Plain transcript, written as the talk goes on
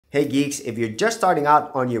Hey geeks, if you're just starting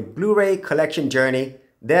out on your Blu-ray collection journey,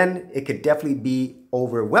 then it could definitely be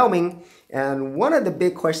overwhelming. And one of the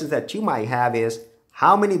big questions that you might have is,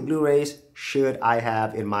 how many Blu-rays should I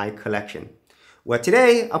have in my collection? Well,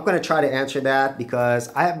 today I'm going to try to answer that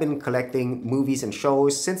because I have been collecting movies and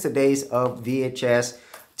shows since the days of VHS,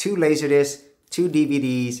 to Laserdisc, to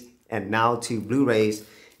DVDs, and now to Blu-rays.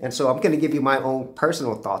 And so I'm going to give you my own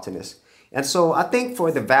personal thoughts on this. And so I think for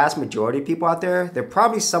the vast majority of people out there, they're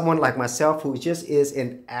probably someone like myself who just is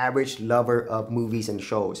an average lover of movies and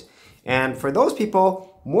shows. And for those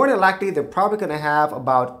people, more than likely, they're probably going to have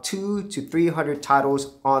about 200 to 300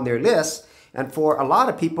 titles on their list. And for a lot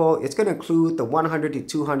of people, it's going to include the 100 to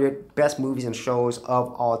 200 best movies and shows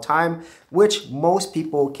of all time, which most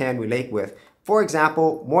people can relate with. For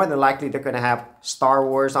example, more than likely, they're going to have Star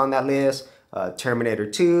Wars on that list,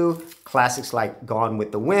 Terminator 2, classics like Gone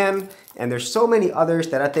with the Wind, and there's so many others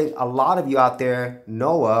that I think a lot of you out there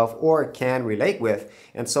know of or can relate with.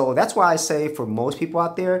 And so that's why I say for most people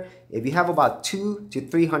out there, if you have about 200 to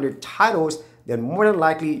 300 titles, then more than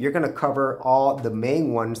likely you're going to cover all the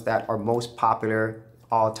main ones that are most popular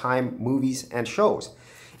all-time movies and shows.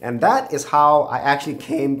 And that is how I actually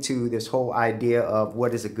came to this whole idea of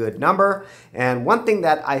what is a good number. And one thing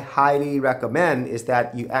that I highly recommend is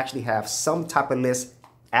that you actually have some type of list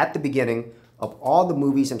at the beginning of all the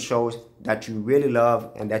movies and shows that you really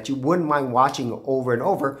love and that you wouldn't mind watching over and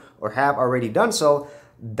over or have already done so.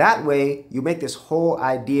 That way you make this whole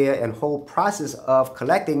idea and whole process of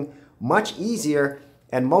collecting much easier.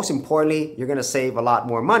 And most importantly, you're going to save a lot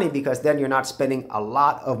more money because then you're not spending a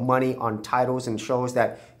lot of money on titles and shows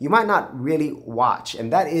that you might not really watch.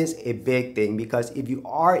 And that is a big thing because if you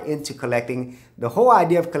are into collecting, the whole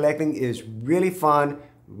idea of collecting is really fun,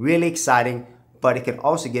 really exciting, but it can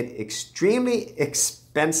also get extremely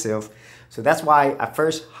expensive. So that's why I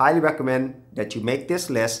first highly recommend that you make this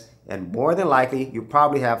list. And more than likely, you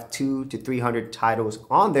probably have 200 to 300 titles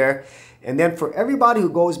on there. And then for everybody who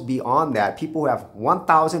goes beyond that, people who have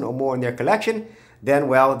 1,000 or more in their collection, then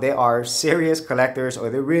well, they are serious collectors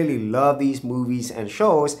or they really love these movies and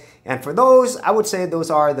shows. And for those, I would say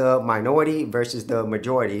those are the minority versus the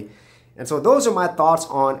majority. And so those are my thoughts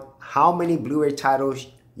on how many Blu-ray titles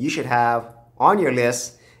you should have on your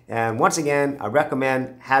list. And once again, I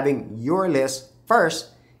recommend having your list first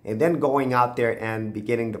and then going out there and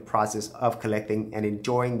beginning the process of collecting and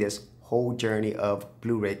enjoying this whole journey of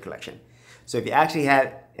Blu-ray collection. So if you actually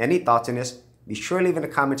had any thoughts on this, be sure to leave in the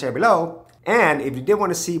comments area below. And if you did want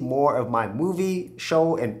to see more of my movie,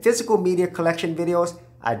 show, and physical media collection videos,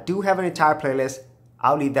 I do have an entire playlist.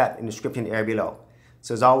 I'll leave that in the description area below.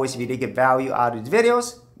 So as always, if you did get value out of these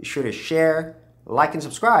videos, be sure to share, like, and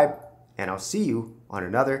subscribe, and I'll see you on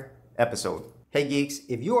another episode. Hey geeks,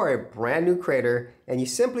 if you are a brand new creator and you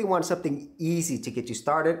simply want something easy to get you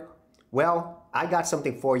started, well, I got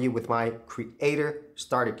something for you with my Creator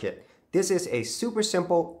Starter Kit. This is a super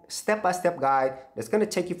simple step-by-step guide that's going to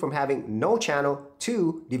take you from having no channel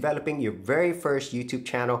to developing your very first YouTube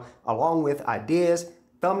channel, along with ideas,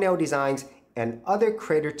 thumbnail designs, and other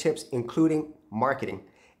creator tips, including marketing.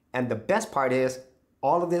 And the best part is,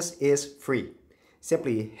 all of this is free.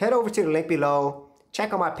 Simply head over to the link below,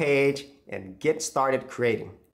 check out my page, and get started creating.